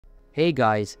Hey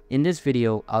guys, in this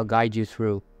video, I'll guide you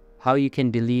through how you can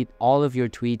delete all of your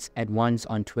tweets at once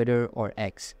on Twitter or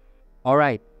X.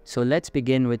 Alright, so let's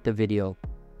begin with the video.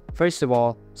 First of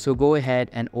all, go ahead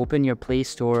and open your Play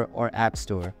Store or App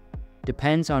Store.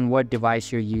 Depends on what device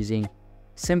you're using.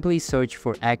 Simply search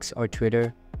for X or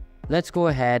Twitter. Let's go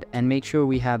ahead and make sure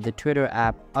we have the Twitter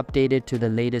app updated to the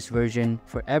latest version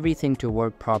for everything to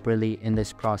work properly in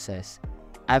this process.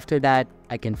 After that,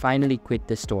 I can finally quit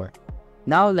the store.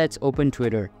 Now let's open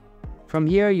Twitter. From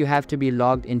here, you have to be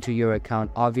logged into your account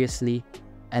obviously,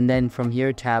 and then from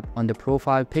here tap on the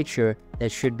profile picture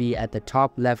that should be at the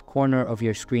top left corner of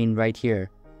your screen right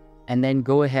here. And then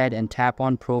go ahead and tap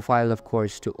on profile of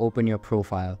course to open your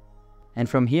profile. And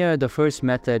from here, the first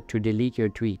method to delete your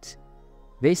tweets.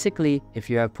 Basically, if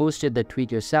you have posted the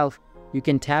tweet yourself, you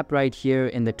can tap right here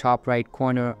in the top right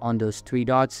corner on those three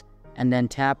dots and then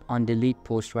tap on delete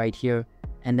post right here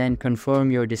and then confirm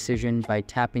your decision by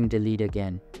tapping delete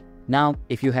again. Now,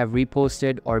 if you have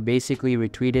reposted or basically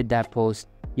retweeted that post,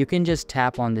 you can just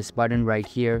tap on this button right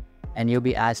here and you'll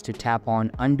be asked to tap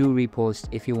on undo repost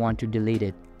if you want to delete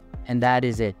it. And that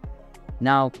is it.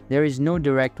 Now, there is no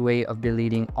direct way of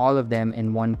deleting all of them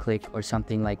in one click or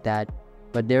something like that,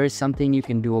 but there is something you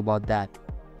can do about that.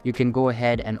 You can go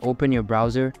ahead and open your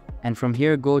browser and from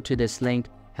here go to this link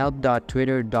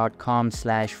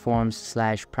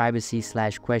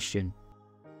help.twitter.com/forms/privacy/question.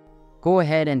 Go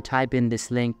ahead and type in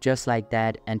this link just like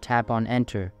that and tap on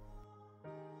enter.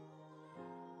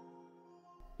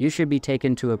 You should be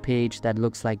taken to a page that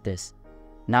looks like this.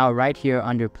 Now right here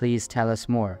under please tell us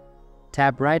more.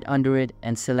 Tap right under it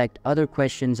and select other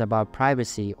questions about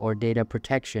privacy or data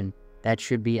protection that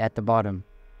should be at the bottom.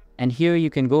 And here you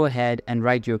can go ahead and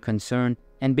write your concern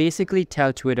and basically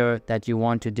tell Twitter that you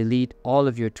want to delete all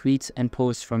of your tweets and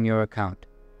posts from your account.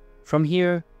 From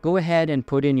here, go ahead and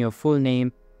put in your full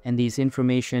name and these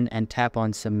information and tap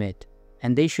on submit.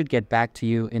 And they should get back to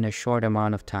you in a short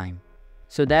amount of time.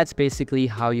 So that's basically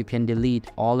how you can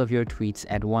delete all of your tweets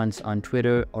at once on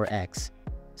Twitter or X.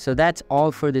 So that's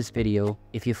all for this video.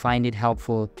 If you find it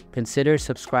helpful, consider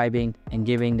subscribing and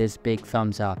giving this big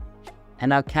thumbs up.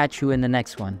 And I'll catch you in the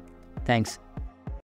next one. Thanks.